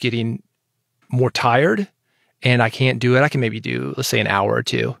my voice getting more tired and I can't do it. I can maybe do, let's say, an hour or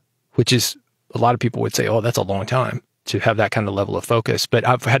two, which is a lot of people would say, oh, that's a long time to have that kind of level of focus. But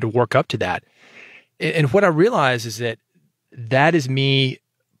I've had to work up to that. And what I realize is that that is me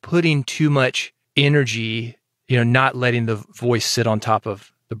putting too much energy, not letting the voice sit on top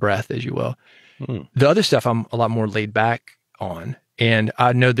of the breath, as you will. The other stuff I'm a lot more laid back on. And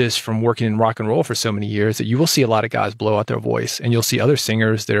I know this from working in rock and roll for so many years that you will see a lot of guys blow out their voice and you'll see other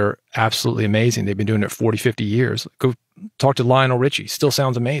singers that are absolutely amazing. They've been doing it 40, 50 years. Go talk to Lionel Richie. Still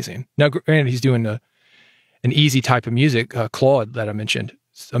sounds amazing. Now, granted, he's doing an easy type of music, Claude that I mentioned.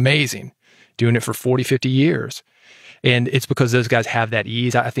 It's amazing. Doing it for 40, 50 years. And it's because those guys have that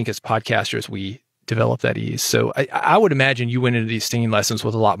ease. I think as podcasters, we develop that ease. So I would imagine you went into these singing lessons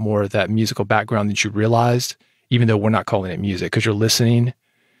with a lot more of that musical background than you realized, even though we're not calling it music, because you're listening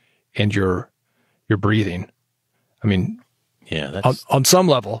and you're breathing. I mean, yeah, that's on some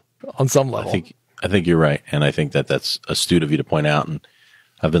level. I think you're right. And I think that that's astute of you to point out. And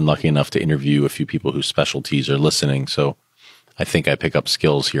I've been lucky enough to interview a few people whose specialties are listening. So I think I pick up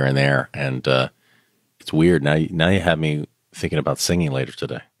skills here and there. And it's weird. Now you have me thinking about singing later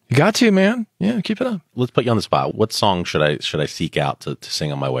today. You got to, man. Yeah, keep it up. Let's put you on the spot. What song should I seek out to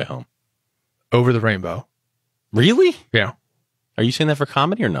sing on my way home? Over the Rainbow. Really? Yeah. Are you saying that for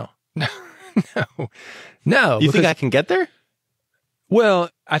comedy or no? No. You think I can get there? Well,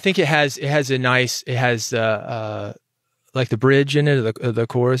 I think it has like the bridge in it, the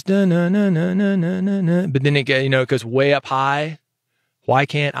chorus, na, na, na, na, na, na, na. But then it goes way up high. Why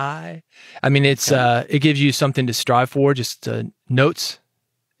can't I? I mean, it gives you something to strive for, just notes,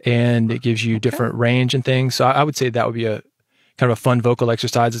 and it gives you different range and things. So I would say that would be a kind of a fun vocal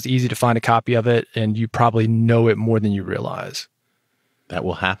exercise. It's easy to find a copy of it, and you probably know it more than you realize. That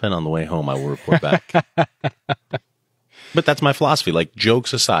will happen on the way home. I will report back. But that's my philosophy. Like,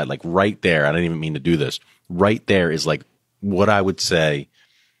 jokes aside, like right there, I didn't even mean to do this. Right there is like what I would say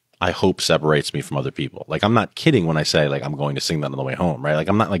I hope separates me from other people. Like, I'm not kidding when I say, like, I'm going to sing that on the way home, right? Like,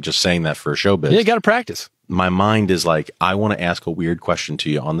 I'm not like just saying that for showbiz. Yeah, you got to practice. My mind is like, I want to ask a weird question to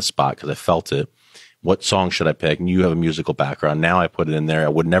you on the spot because I felt it. What song should I pick? And you have a musical background. Now I put it in there. I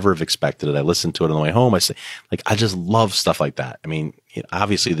would never have expected it. I listened to it on the way home. I say, like, I just love stuff like that. I mean,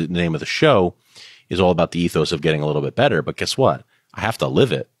 obviously the name of the show is all about the ethos of getting a little bit better, but guess what? I have to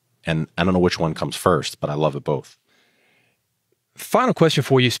live it. And I don't know which one comes first, but I love it both. Final question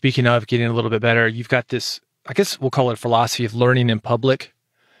for you. Speaking of getting a little bit better, you've got this, I guess we'll call it philosophy of learning in public.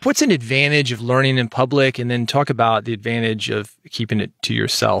 What's an advantage of learning in public? And then talk about the advantage of keeping it to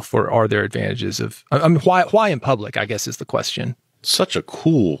yourself, or are there advantages of, why in public, I guess is the question. Such a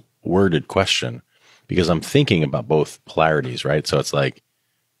cool worded question because I'm thinking about both polarities, right? So it's like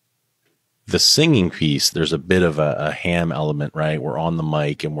the singing piece, there's a bit of a ham element, right? We're on the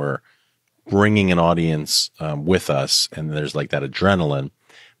mic and we're bringing an audience with us, and there's like that adrenaline,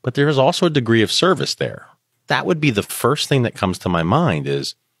 but there is also a degree of service there. That would be the first thing that comes to my mind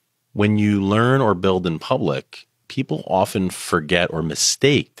is when you learn or build in public, people often forget or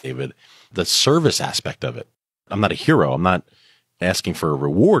mistake, David, the service aspect of it. I'm not a hero. I'm not asking for a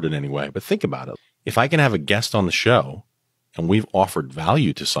reward in any way, but think about it. If I can have a guest on the show and we've offered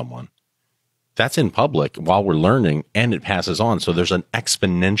value to someone, that's in public while we're learning and it passes on. So there's an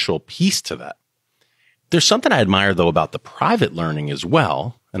exponential piece to that. There's something I admire, though, about the private learning as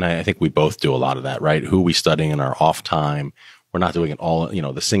well. And I think we both do a lot of that, right? Who are we studying in our off time? We're not doing it all,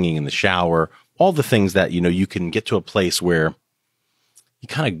 the singing in the shower, all the things that, you can get to a place where you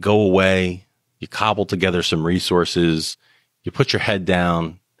kind of go away, you cobble together some resources, you put your head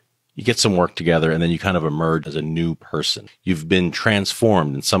down, you get some work together, and then you kind of emerge as a new person. You've been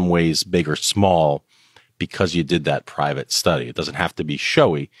transformed in some ways, big or small, because you did that private study. It doesn't have to be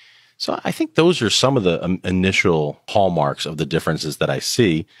showy. So I think those are some of the initial hallmarks of the differences that I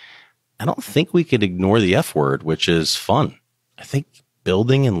see. I don't think we could ignore the F word, which is fun. I think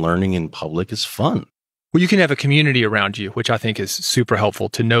building and learning in public is fun. Well, you can have a community around you, which I think is super helpful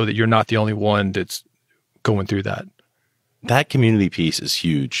to know that you're not the only one that's going through that. That community piece is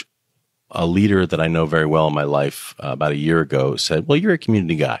huge. A leader that I know very well in my life about a year ago said, well, you're a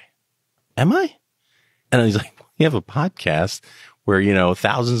community guy. Am I? And he's like, you have a podcast where,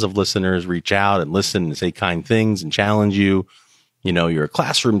 thousands of listeners reach out and listen and say kind things and challenge you. You're a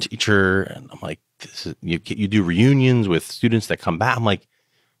classroom teacher. And I'm like, you do reunions with students that come back. I'm like,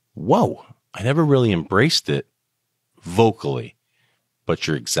 whoa, I never really embraced it vocally, but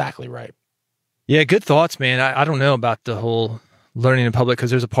you're exactly right. Yeah, good thoughts, man. I don't know about the whole learning in public, because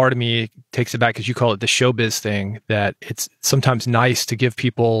there's a part of me takes it back, because you call it the showbiz thing, that it's sometimes nice to give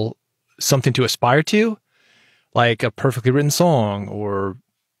people something to aspire to, like a perfectly written song or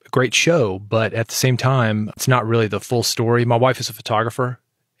a great show. But at the same time, it's not really the full story. My wife is a photographer,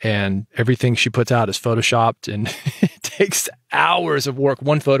 and everything she puts out is photoshopped, and it takes hours of work,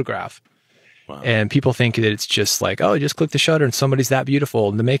 one photograph. Wow. And people think that it's just like, oh, just click the shutter and somebody's that beautiful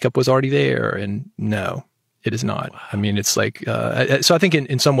and the makeup was already there. And no, it is not. Wow. I mean, it's like, so I think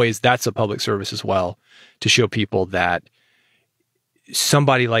in some ways that's a public service as well, to show people that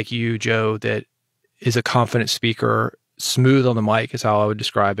somebody like you, Joe, that is a confident speaker, smooth on the mic is how I would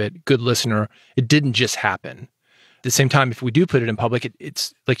describe it, good listener. It didn't just happen. At the same time, if we do put it in public,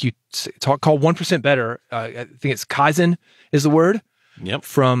 it's like you call 1% better. I think it's Kaizen is the word. Yep.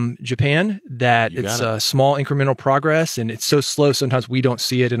 From Japan, that it's a small incremental progress, and it's so slow sometimes we don't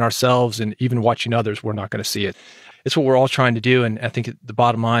see it in ourselves, and even watching others, we're not going to see it. It's what we're all trying to do, and I think the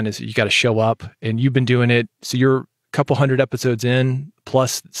bottom line is you got to show up, and you've been doing it. So you're a couple hundred episodes in,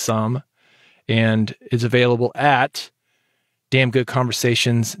 plus some, and is available at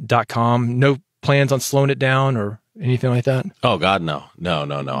damngoodconversations.com. No plans on slowing it down or anything like that? Oh, God, no. No.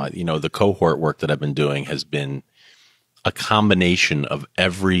 The cohort work that I've been doing has been a combination of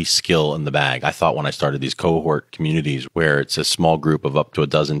every skill in the bag. I thought when I started these cohort communities where it's a small group of up to a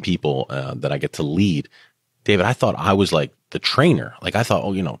dozen people that I get to lead, David, I thought I was like the trainer. Like I thought,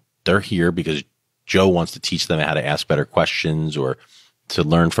 they're here because Joe wants to teach them how to ask better questions or to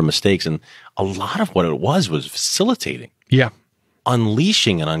learn from mistakes. And a lot of what it was facilitating. Yeah.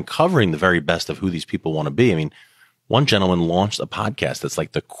 Unleashing and uncovering the very best of who these people want to be. I mean, one gentleman launched a podcast that's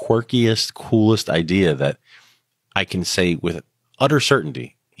like the quirkiest, coolest idea that I can say with utter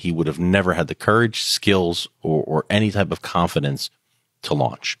certainty, he would have never had the courage, skills, or any type of confidence to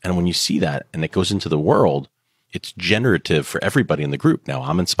launch. And when you see that and it goes into the world, it's generative for everybody in the group. Now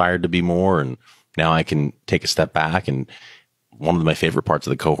I'm inspired to be more, and now I can take a step back. And one of my favorite parts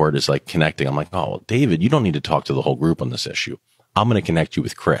of the cohort is like connecting. I'm like, oh, well, David, you don't need to talk to the whole group on this issue. I'm going to connect you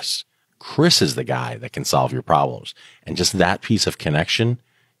with Chris. Chris is the guy that can solve your problems. And just that piece of connection,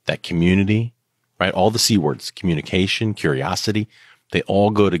 that community, right? All the C words, communication, curiosity, they all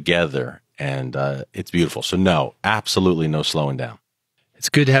go together, and it's beautiful. So no, absolutely no slowing down. It's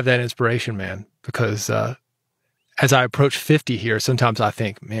good to have that inspiration, man, because as I approach 50 here, sometimes I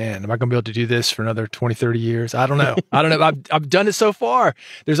think, man, am I going to be able to do this for another 20, 30 years? I don't know. I've done it so far.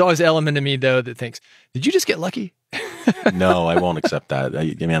 There's always an element of me, though, that thinks, did you just get lucky? No, I won't accept that.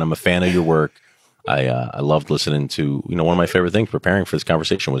 I'm a fan of your work. I loved listening to, one of my favorite things preparing for this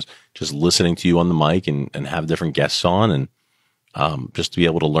conversation was just listening to you on the mic and have different guests on, and just to be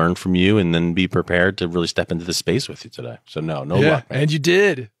able to learn from you and then be prepared to really step into the space with you today. So no luck, man. And you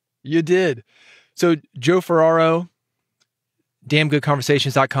did. So Joe Ferraro,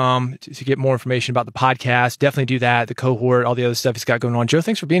 damngoodconversations.com to get more information about the podcast. Definitely do that. The cohort, all the other stuff he's got going on. Joe,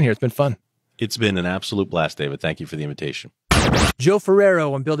 thanks for being here. It's been fun. It's been an absolute blast, David. Thank you for the invitation. Joe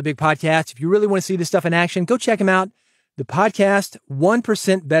Ferraro on Build a Big Podcast. If you really want to see this stuff in action, go check him out. The podcast,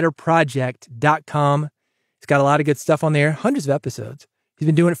 1%betterproject.com. He's got a lot of good stuff on there, hundreds of episodes. He's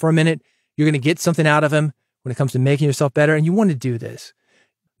been doing it for a minute. You're going to get something out of him when it comes to making yourself better, and you want to do this.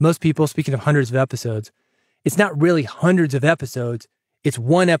 Most people, speaking of hundreds of episodes, it's not really hundreds of episodes. It's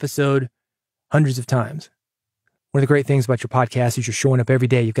one episode hundreds of times. One of the great things about your podcast is you're showing up every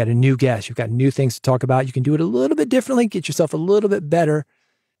day. You've got a new guest. You've got new things to talk about. You can do it a little bit differently, get yourself a little bit better,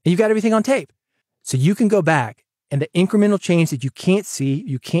 and you've got everything on tape. So you can go back, and the incremental change that you can't see,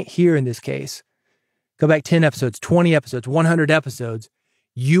 you can't hear in this case, go back 10 episodes, 20 episodes, 100 episodes.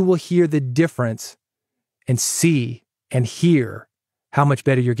 You will hear the difference and see and hear how much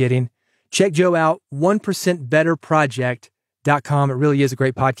better you're getting. Check Joe out, 1%betterproject.com. It really is a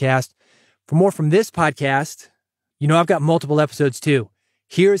great podcast. For more from this podcast, I've got multiple episodes too.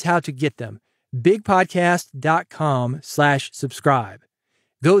 Here's how to get them. bigpodcast.com/subscribe.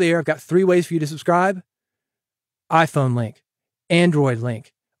 Go there. I've got 3 ways for you to subscribe. iPhone link, Android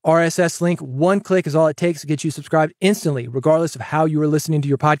link, RSS link. 1 click is all it takes to get you subscribed instantly, regardless of how you are listening to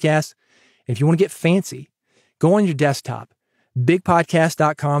your podcast. And if you want to get fancy, go on your desktop,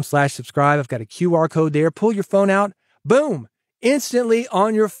 bigpodcast.com/subscribe. I've got a QR code there. Pull your phone out. Boom. Instantly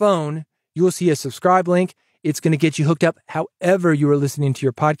on your phone, you will see a subscribe link. It's going to get you hooked up however you are listening to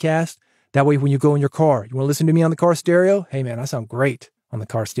your podcast. That way, when you go in your car, you want to listen to me on the car stereo? Hey, man, I sound great on the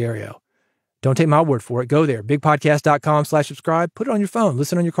car stereo. Don't take my word for it. Go there, bigpodcast.com/subscribe. Put it on your phone.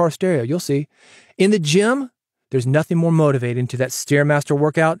 Listen on your car stereo. You'll see. In the gym, there's nothing more motivating to that Stairmaster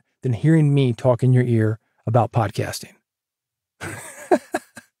workout than hearing me talk in your ear about podcasting.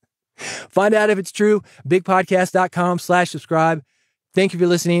 Find out if it's true. bigpodcast.com/subscribe. Thank you for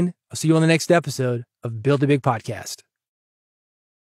listening. I'll see you on the next episode of Build a Big Podcast.